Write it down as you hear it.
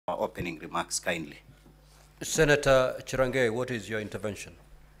opening remarks kindly. Senator Cherargei, what is your intervention?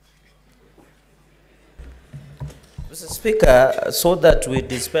 Mr. Speaker, so that we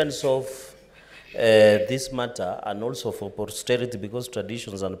dispense of this matter and also for posterity, because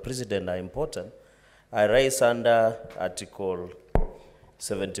traditions and precedent are important, I raise under Article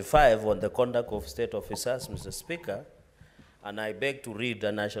 75 on the conduct of state officers, Mr. Speaker, and I beg to read,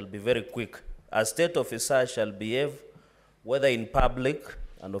 and I shall be very quick. A state officer shall behave, whether in public,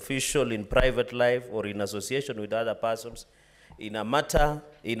 an official in private life, or in association with other persons, in a manner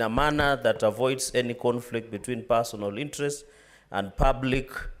that avoids any conflict between personal interests and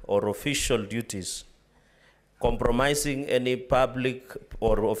public or official duties, compromising any public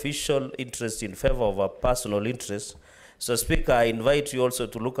or official interest in favor of a personal interest. So, Speaker, I invite you also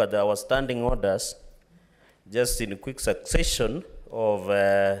to look at our standing orders, just in quick succession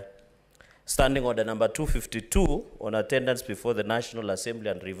of standing order number 252 on attendance before the National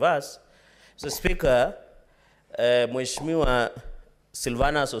Assembly and reverse. So, Speaker, Mheshimiwa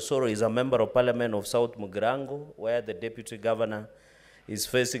Silvanus Osoro is a member of Parliament of South Mugirango, where the Deputy Governor is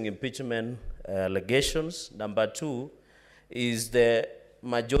facing impeachment allegations. Number 2 is the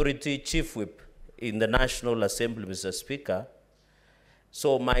Majority Chief Whip in the National Assembly, Mr. Speaker.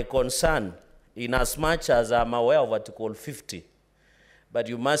 So my concern, in as much as I'm aware of Article 50, but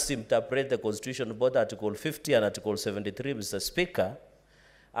you must interpret the Constitution, both Article 50 and Article 73, Mr. Speaker.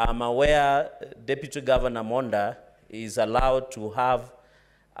 I'm aware Deputy Governor Monda is allowed to have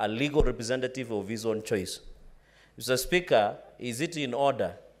a legal representative of his own choice. Mr. Speaker, is it in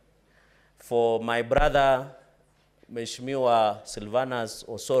order for my brother, Mheshimiwa Silvanus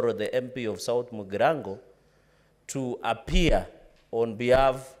Osoro, the MP of South Mugirango, to appear on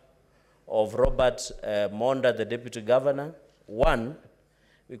behalf of Robert Monda, the Deputy Governor? 1,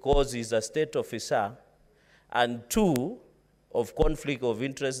 because he's a state officer, and 2, of conflict of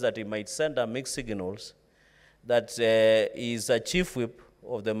interest that he might send a mixed signals that he is a chief whip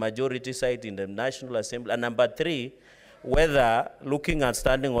of the majority side in the National Assembly. And number 3, whether, looking at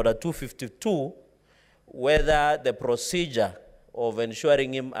standing order 252, whether the procedure of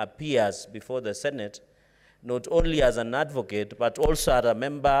ensuring him appears before the Senate, not only as an advocate, but also as a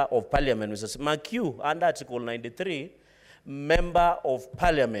member of Parliament. Mr. McHugh, under Article 93, member of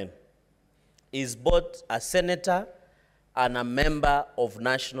Parliament is both a senator and a member of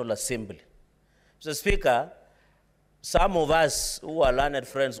National Assembly. Mr. Speaker, some of us who are learned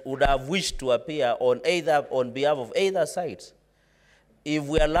friends would have wished to appear on behalf of either side. If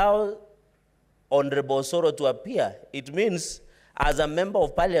we allow Honorable Osoro to appear, it means as a member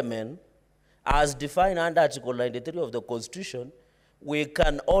of Parliament, as defined under Article 93 of the Constitution, we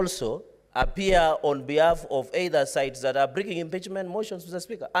can also appear on behalf of either sides that are bringing impeachment motions, Mr.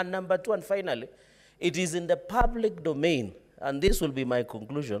 Speaker. And number 2, and finally, it is in the public domain, and this will be my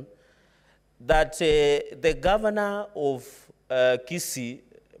conclusion, that the governor of KISII,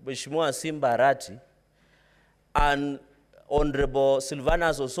 Mheshimiwa Simba Arati, and Honorable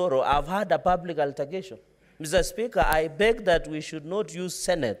Silvanus Osoro have had a public altercation. Mr. Speaker, I beg that we should not use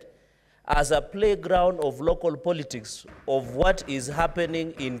Senate as a playground of local politics of what is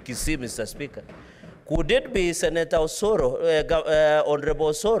happening in KISII, Mr. Speaker. Could it be Senator Osoro, Honorable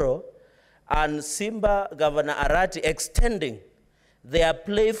Osoro, and Simba Governor Arati extending their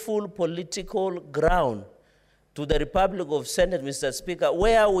playful political ground to the Republic of Senate, Mr. Speaker,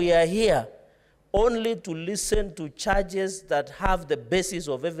 where we are here only to listen to charges that have the basis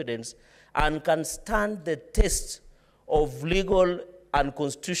of evidence and can stand the test of legal and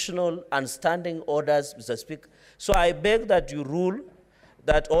constitutional and standing orders, Mr. Speaker. So I beg that you rule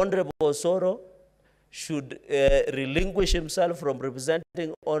that Honorable Osoro should relinquish himself from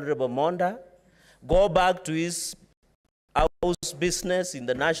representing Honorable Monda, go back to his house business in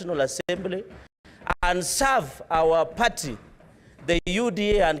the National Assembly, and serve our party, the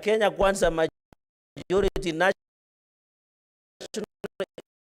UDA and Kenya Kwanza majority national.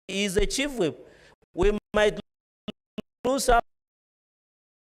 He is a chief whip. We might lose some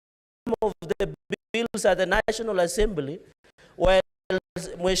of the bills at the National Assembly, while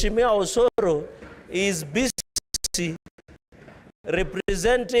Mheshimiwa Osoro is busy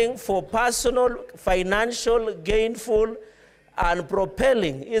representing for personal, financial, gainful, and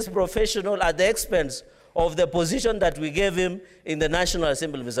propelling his professional at the expense of the position that we gave him in the National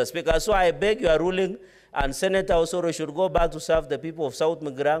Assembly, Mr. Speaker. So I beg your ruling, and Senator Osoro should go back to serve the people of South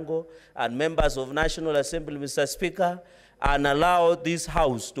Mugirango and members of National Assembly, Mr. Speaker, and allow this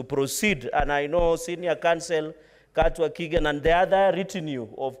House to proceed. And I know Senior Counsel Katwa Kigen and the other retinue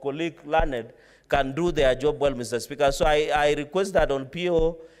of colleague Leonard can do their job well, Mr. Speaker. So I request that on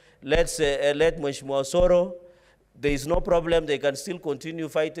PO, let Mheshimiwa Osoro there is no problem. They can still continue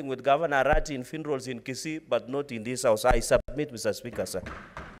fighting with Governor Ratti in funerals in KISII, but not in this house. I submit, Mr. Speaker, sir.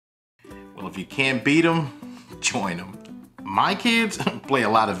 Well, if you can't beat them, join them. My kids play a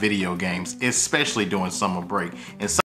lot of video games, especially during summer break. And